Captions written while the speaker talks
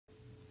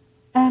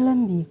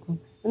أهلا بيكم.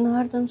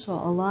 النهاردة إن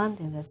شاء الله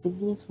عندنا درس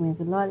جديد في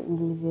مادة اللغة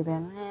الإنجليزية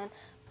بعنوان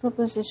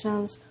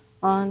Prepositions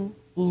on,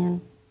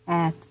 in,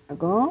 at,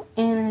 ago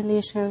in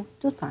relation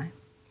to time.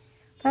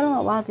 تعالوا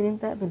مع بعض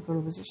نبدأ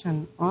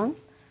بالpreposition on.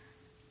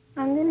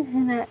 عندنا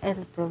هنا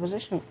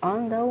الpreposition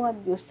on دوت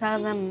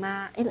بيستخدم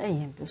مع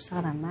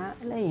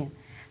الأيام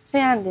زي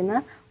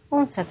عندنا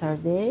on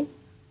Saturday,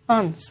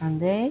 on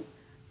Sunday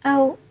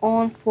أو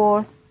on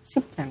 4th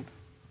September.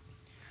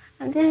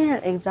 عندنا هنا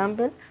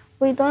الإكزامبل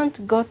We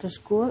don't go to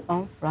school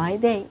on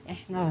Friday.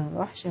 إحنا ما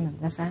بنروحش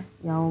المدرسة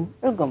يوم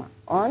الجمعة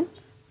on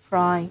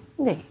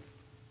Friday.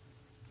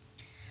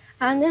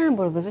 عندنا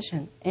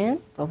preposition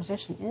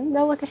in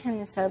دوت إحنا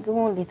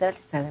بنستخدمه لثلاث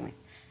استخدامات.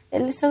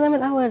 الاستخدام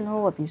الأول إن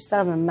هو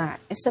بيستخدم مع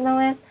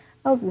السنوات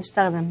أو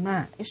بيستخدم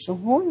مع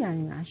الشهور،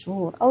 يعني مع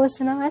الشهور أو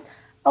السنوات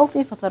أو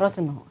في فترات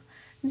النهار.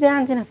 زي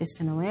عندنا في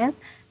السنوات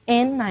in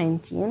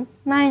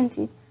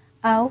 1990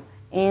 أو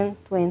in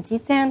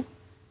 2010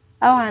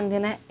 أو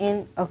عندنا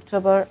in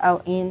October أو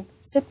in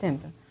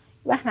September.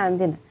 يبقى احنا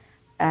عندنا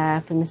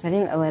في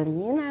المثالين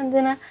الأوليين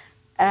عندنا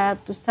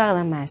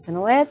بتستخدم مع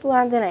السنوات،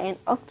 وعندنا in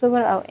October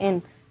أو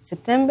in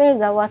September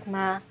دوت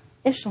مع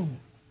الشهور.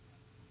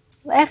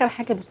 وآخر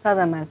حاجة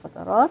بتستخدم مع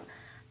الفترات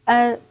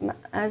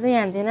زي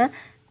عندنا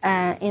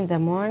in the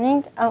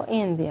morning أو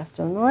in the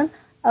afternoon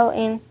أو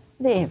in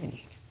the evening.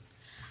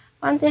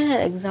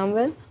 عندنا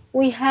example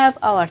we have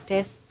our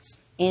tests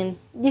in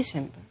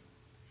December.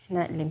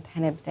 احنا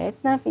الامتحانات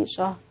بتاعتنا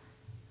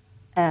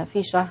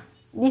في شهر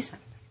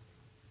ديسمبر.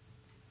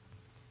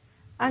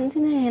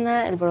 عندنا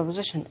هنا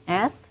البروبوزيشن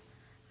at.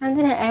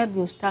 عندنا at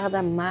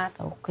بيستخدم مع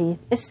توقيت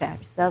الساعة،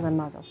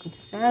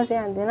 زي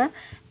عندنا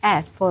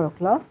at 4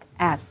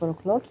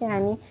 o'clock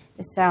يعني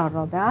الساعة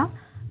 4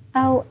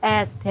 أو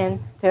at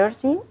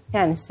 10:30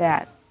 يعني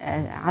الساعة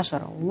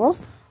 10:30.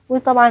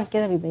 وطبعا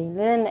كده بيبين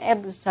لنا ان at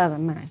بيستخدم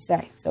مع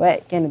الساعة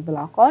سواء كانت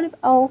بالعقارب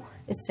أو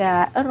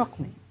الساعة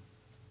الرقمية.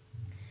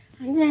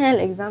 عندنا هنا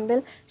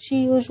الإكزامبل she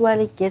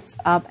usually gets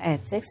up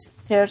at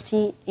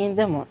 6:30 in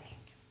the morning.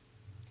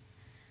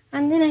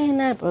 عندنا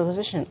هنا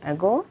preposition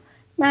ago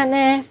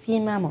معناه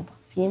فيما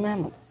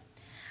مضى.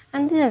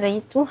 عندنا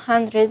زي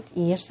 200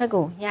 years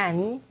ago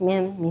يعني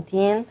من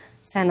 200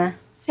 سنة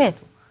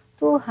فاتوا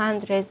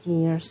 200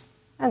 years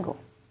ago.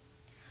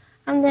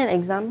 عندنا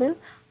الإكزامبل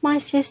my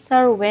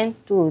sister went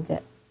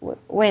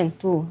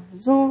to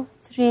zoo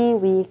 3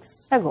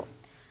 weeks ago.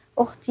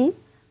 أختي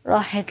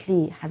راحت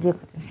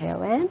لحديقة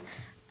الحيوان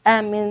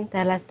من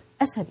 3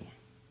 أسابيع.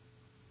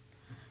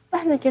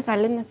 واحنا كده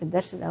اتعلمنا في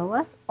الدرس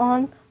الأول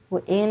on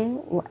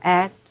وin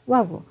وat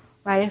وago،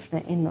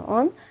 وعرفنا إن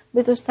on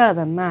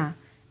بتستخدم مع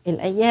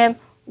الأيام،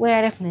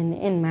 وعرفنا إن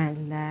in مع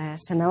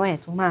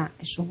السنوات ومع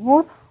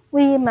الشهور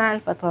ومع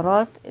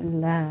الفترات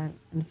اللي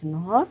في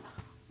النهار.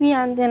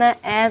 وعندنا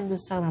at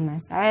بتستخدم مع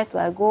الساعات،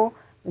 وago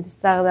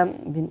بتستخدم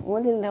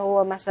بنقول اللي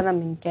هو مثلا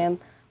من كام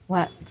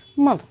وقت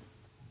مضى.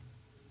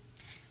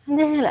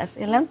 عندنا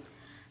الأسئلة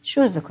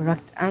choose the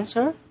correct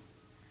answer.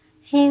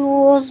 He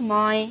was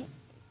my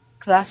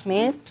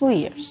classmate 2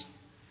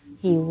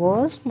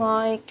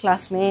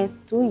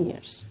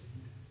 years.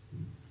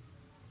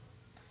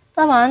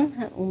 طبعا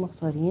هنقوم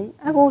مختارين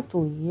ago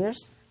 2 years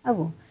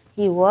ago.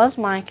 He was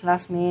my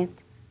classmate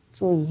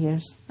 2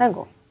 years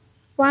ago.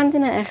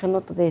 وعندنا آخر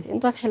نقطة ديت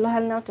انتوا هتحلوها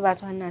لنا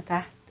وتبعتوها لنا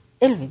تحت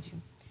الفيديو.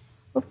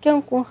 وبكده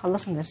نكون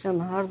خلصنا درسنا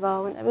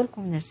النهاردة،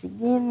 ونقابلكم في درس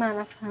جديد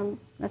مع نفهم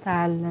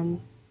نتعلم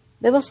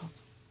ببساطة.